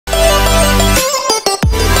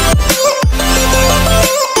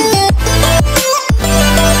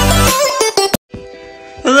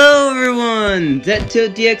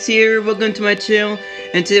DX here, welcome to my channel,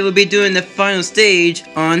 and today we'll be doing the final stage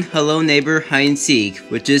on Hello Neighbor Hide and Seek,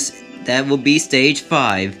 that will be stage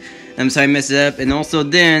 5. I'm sorry I messed it up, and also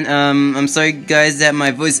then, I'm sorry guys that my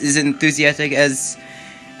voice isn't enthusiastic as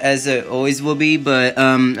it always will be, but,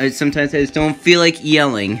 sometimes I just don't feel like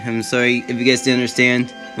yelling. I'm sorry if you guys didn't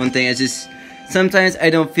understand. One thing, sometimes I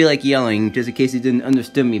don't feel like yelling, just in case you didn't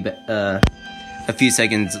understand me, but, a few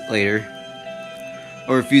seconds later.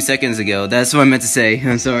 Or a few seconds ago, that's what I meant to say.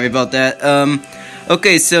 I'm sorry about that.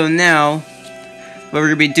 Okay, so now, what we're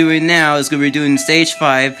gonna be doing now is gonna be doing stage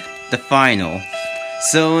 5, the final.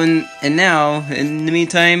 So, and now, in the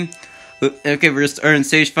meantime, okay, we're gonna start in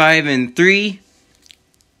stage 5 in 3,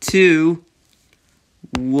 2,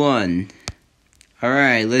 1.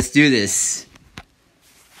 Alright, let's do this.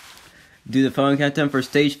 Do the final countdown for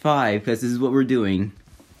stage 5, because this is what we're doing.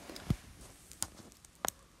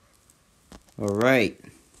 Alright.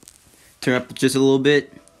 Turn up just a little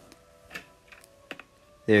bit.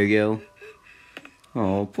 There you go.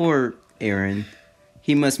 Oh, poor Erin.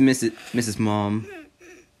 He must miss his mom.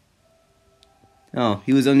 Oh,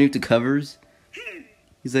 he was underneath the covers?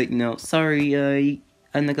 He's like, no, sorry,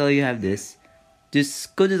 I'm not gonna let you have this.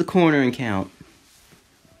 Just go to the corner and count.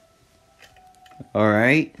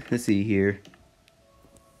 Alright, let's see here.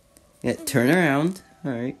 Yeah, turn around.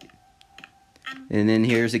 Alright. And then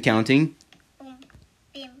here's the counting.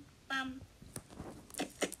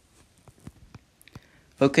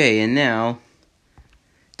 Okay, and now,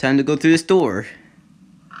 time to go through this door.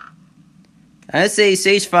 I'd say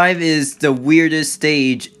stage 5 is the weirdest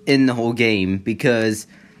stage in the whole game, because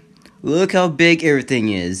look how big everything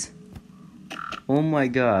is. Oh my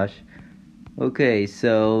gosh. Okay,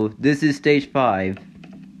 so this is stage 5.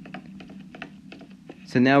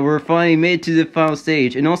 So now we're finally made to the final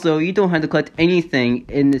stage, and also you don't have to collect anything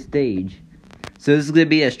in the stage. So this is going to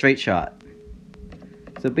be a straight shot.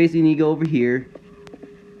 So basically you go over here.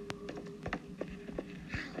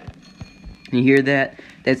 You hear that?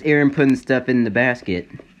 That's Erin putting stuff in the basket.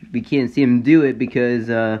 We can't see him do it because,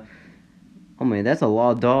 oh man, that's a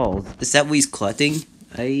lot of dolls. Is that what he's collecting?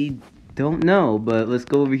 I don't know, but let's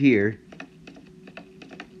go over here.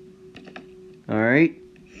 Alright.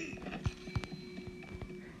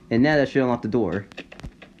 And now that should unlock the door.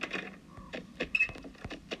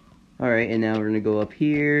 Alright, and now we're gonna go up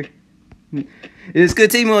here. It's gonna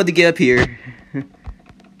take me a while to get up here.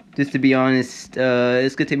 Just to be honest,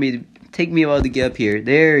 it's gonna take me a while to get up here.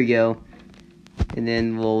 There you go. And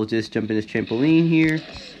then we'll just jump in this trampoline here.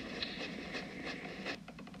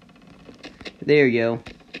 There you go.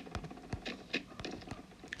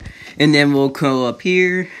 And then we'll go up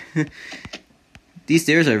here. These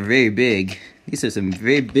stairs are very big. These are some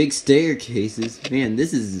very big staircases. Man,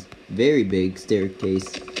 this is very big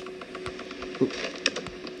staircase.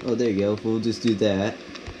 Oh, there you go. We'll just do that.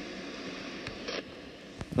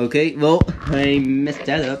 Okay, well, I messed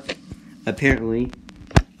that up. Apparently.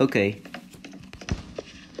 Okay.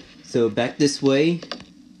 So back this way.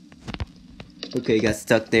 Okay, got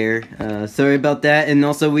stuck there. Sorry about that. And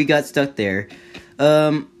also we got stuck there.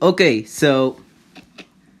 Okay, so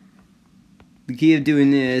the key of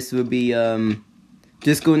doing this would be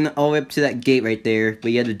just going all the way up to that gate right there,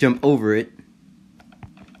 but you have to jump over it.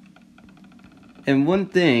 And one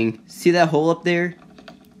thing, see that hole up there?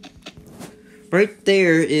 Right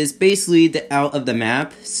there is basically the out of the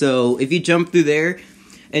map, so if you jump through there,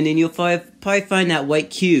 and then you'll probably find that white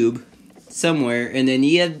cube somewhere, and then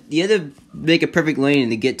you have to make a perfect lane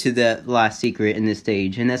to get to the last secret in this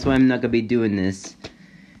stage, and that's why I'm not gonna be doing this,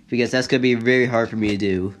 because that's gonna be very hard for me to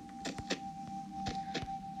do.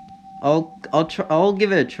 I'll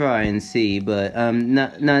give it a try and see, but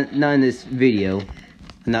not in this video.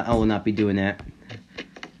 I will not be doing that.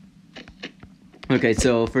 Okay,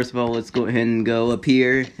 so first of all, let's go ahead and go up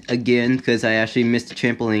here again, because I actually missed the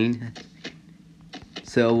trampoline.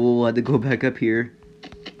 So we'll have to go back up here.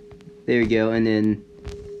 There we go, and then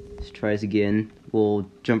let's try this again. We'll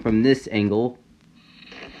jump from this angle.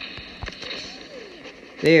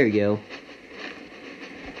 There we go.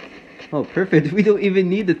 Oh, perfect. We don't even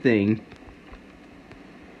need the thing.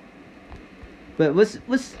 But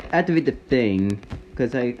let's activate the thing,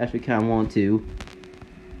 because I actually kind of want to.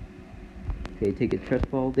 Okay, take a trust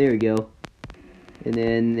ball. There we go. And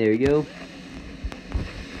then, there we go.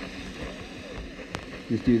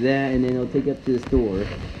 Just do that, and then it'll take you up to this door.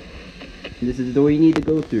 And this is the door you need to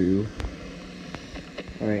go through.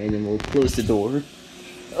 Alright, and then we'll close the door.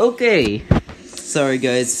 Okay. Sorry,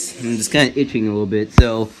 guys. I'm just kind of itching a little bit,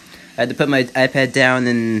 so I had to put my iPad down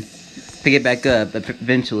and pick it back up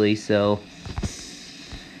eventually, so.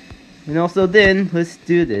 And also then, let's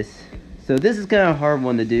do this. So this is kind of a hard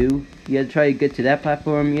one to do. You had to try to get to that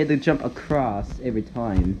platform. You had to jump across every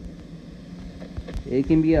time. It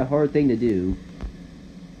can be a hard thing to do.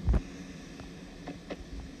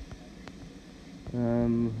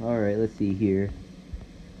 Alright, let's see here.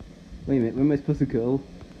 Wait a minute, where am I supposed to go?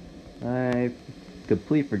 I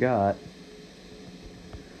completely forgot.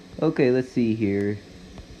 Okay, let's see here.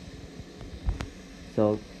 So,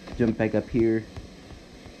 I'll jump back up here.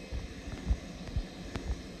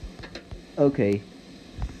 Okay.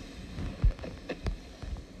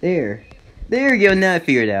 There you go, now I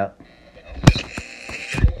figured it out.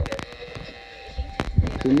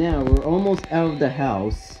 So now, we're almost out of the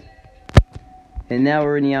house. And now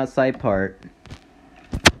we're in the outside part.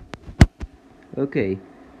 Okay.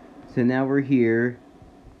 So now we're here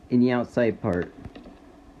in the outside part.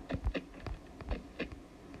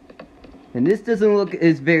 And this doesn't look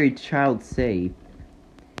as very child safe.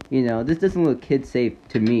 You know, this doesn't look kid safe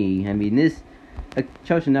to me. I mean, a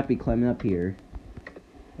child should not be climbing up here.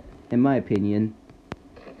 In my opinion.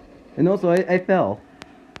 And also, I fell.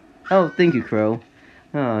 Oh, thank you, Crow.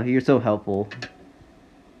 Oh, you're so helpful.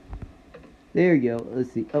 There you go.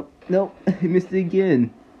 Let's see. Oh, no. I missed it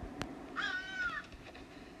again.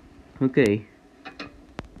 Okay.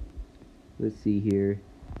 Let's see here.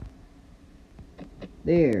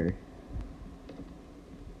 There.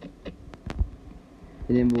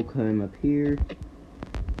 And then we'll climb up here.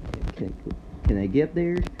 Can I get up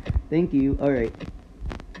there? Thank you. Alright.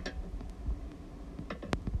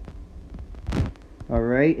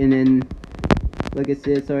 Alright, and then, like I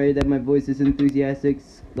said, sorry that my voice is enthusiastic.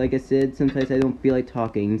 Like I said, sometimes I don't feel like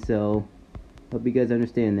talking, so hope you guys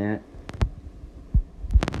understand that.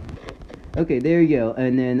 Okay, there you go.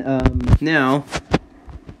 And then, now,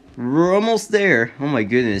 we're almost there. Oh my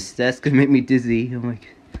goodness, that's gonna make me dizzy. Oh my god.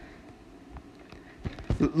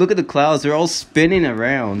 Look at the clouds, they're all spinning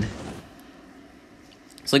around.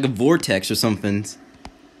 It's like a vortex or something.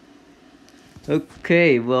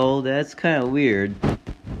 Okay, well, that's kind of weird.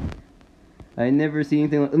 I never seen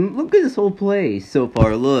anything like... Look at this whole place so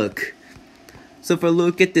far, look. So far,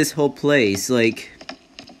 look at this whole place, like...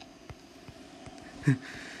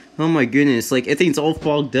 Oh my goodness, like, everything's all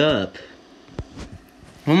fogged up.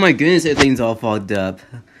 Oh my goodness, everything's all fogged up.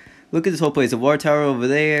 Look at this whole place, the water tower over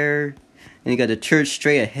there. And you got the church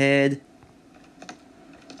straight ahead.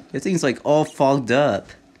 Everything's like all fogged up.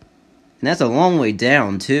 And that's a long way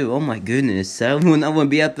down, too. Oh my goodness. I wouldn't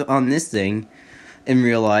be up on this thing in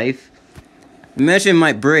real life. Imagine it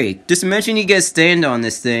might break. Just imagine you guys stand on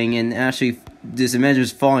this thing and actually just imagine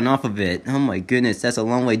just falling off of it. Oh my goodness, that's a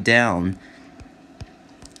long way down.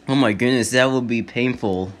 Oh my goodness, that would be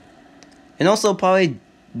painful. And also probably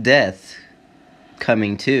death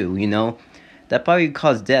coming too, you know? That probably would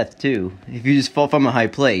cause death too. If you just fall from a high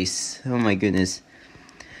place. Oh my goodness.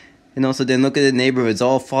 And also then look at the neighborhood, it's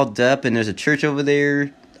all fogged up and there's a church over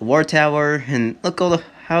there, a water tower, and look, all the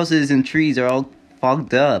houses and trees are all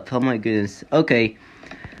fogged up. Oh my goodness. Okay,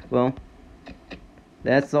 well,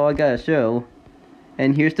 that's all I gotta show.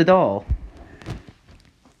 And here's the doll.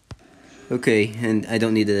 Okay, and I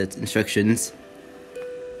don't need the instructions.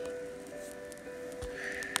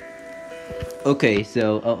 Okay,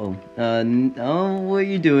 so, oh, what are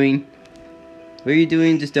you doing? What are you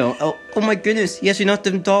doing? Just don't. Oh my goodness. Yes, you knocked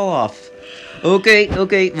the doll off. Okay,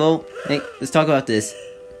 well, hey, let's talk about this.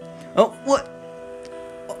 Oh, what?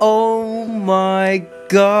 Oh my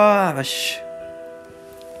gosh.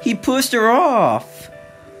 He pushed her off.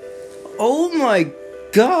 Oh my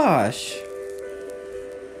gosh.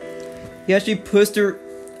 He actually pushed her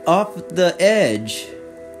off the edge.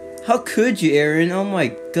 How could you, Erin? Oh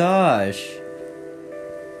my gosh.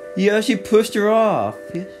 He actually pushed her off.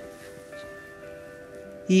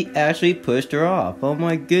 He actually pushed her off. Oh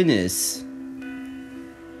my goodness.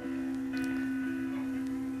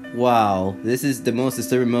 Wow, this is the most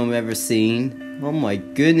disturbing moment I've ever seen. Oh my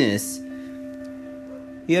goodness.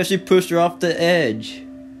 He actually pushed her off the edge.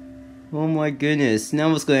 Oh my goodness.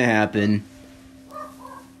 Now what's gonna happen?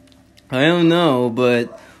 I don't know,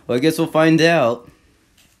 but well, I guess we'll find out.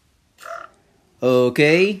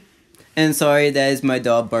 Okay. And sorry, that is my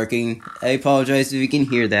dog barking. I apologize if you can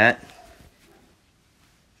hear that.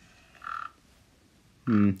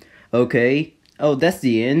 Okay. Oh, that's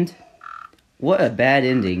the end? What a bad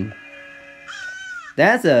ending.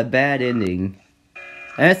 That's a bad ending.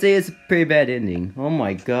 I'd say it's a pretty bad ending. Oh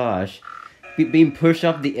my gosh. Being pushed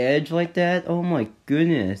off the edge like that? Oh my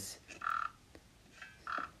goodness.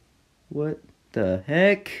 What the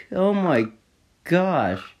heck? Oh my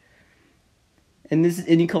gosh. And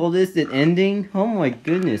you call this an ending? Oh my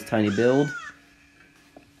goodness, Tiny Build.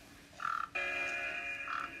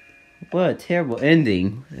 What a terrible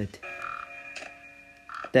ending.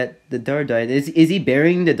 that the daughter died. Is he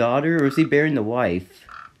burying the daughter or is he burying the wife?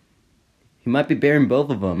 He might be burying both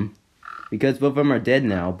of them. Because both of them are dead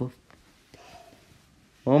now.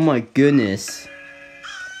 Oh my goodness.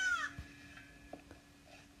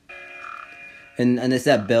 And it's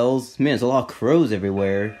that bells. Man, there's a lot of crows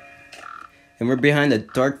everywhere. And we're behind a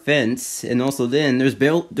dark fence. And also then, there's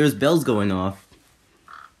bells going off.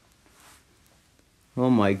 Oh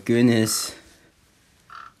my goodness.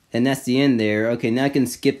 And that's the end there. Okay, now I can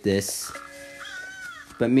skip this.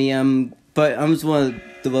 But I just want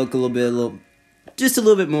to look just a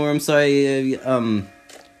little bit more. I'm sorry I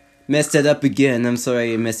messed that up again. I'm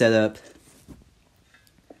sorry I messed that up.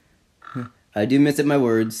 I do mess up my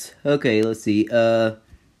words. Okay, let's see. Don't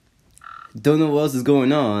know what else is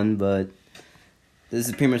going on, but this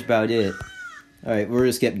is pretty much about it. Alright, we're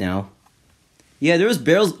gonna skip now. Yeah, there's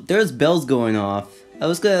bells going off. I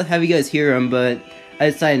was gonna have you guys hear them, but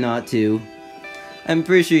I decided not to. I'm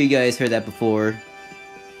pretty sure you guys heard that before.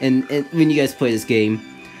 And when you guys play this game.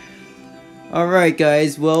 Alright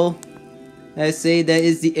guys, well, I say that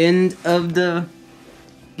is the end of the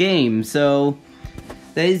game, so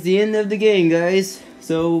that is the end of the game, guys.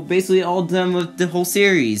 So basically all done with the whole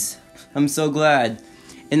series. I'm so glad.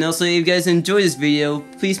 And also, if you guys enjoyed this video,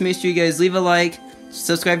 please make sure you guys leave a like,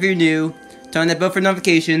 subscribe if you're new, turn on that bell for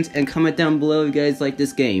notifications, and comment down below if you guys like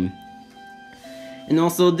this game. And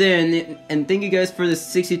also then, and thank you guys for the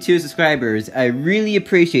 62 subscribers. I really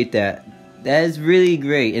appreciate that. That is really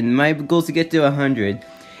great, and my goal is to get to 100.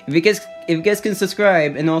 If you guys can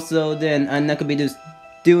subscribe, and also then I'm not gonna be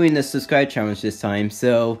doing the subscribe challenge this time.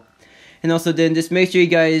 So, and also then just make sure you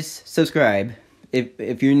guys subscribe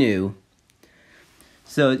if you're new.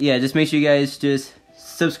 So yeah, just make sure you guys just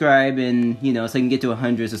subscribe, and you know, so I can get to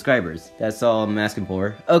 100 subscribers. That's all I'm asking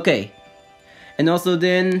for. Okay. And also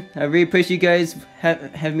then, I really appreciate you guys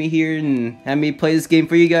have me here and have me play this game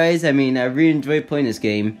for you guys. I mean, I really enjoyed playing this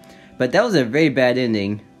game. But that was a very bad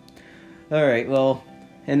ending. Alright, well,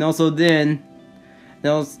 and also then,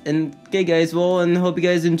 okay guys, well, and hope you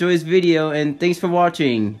guys enjoy this video, and thanks for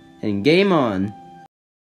watching, and game on!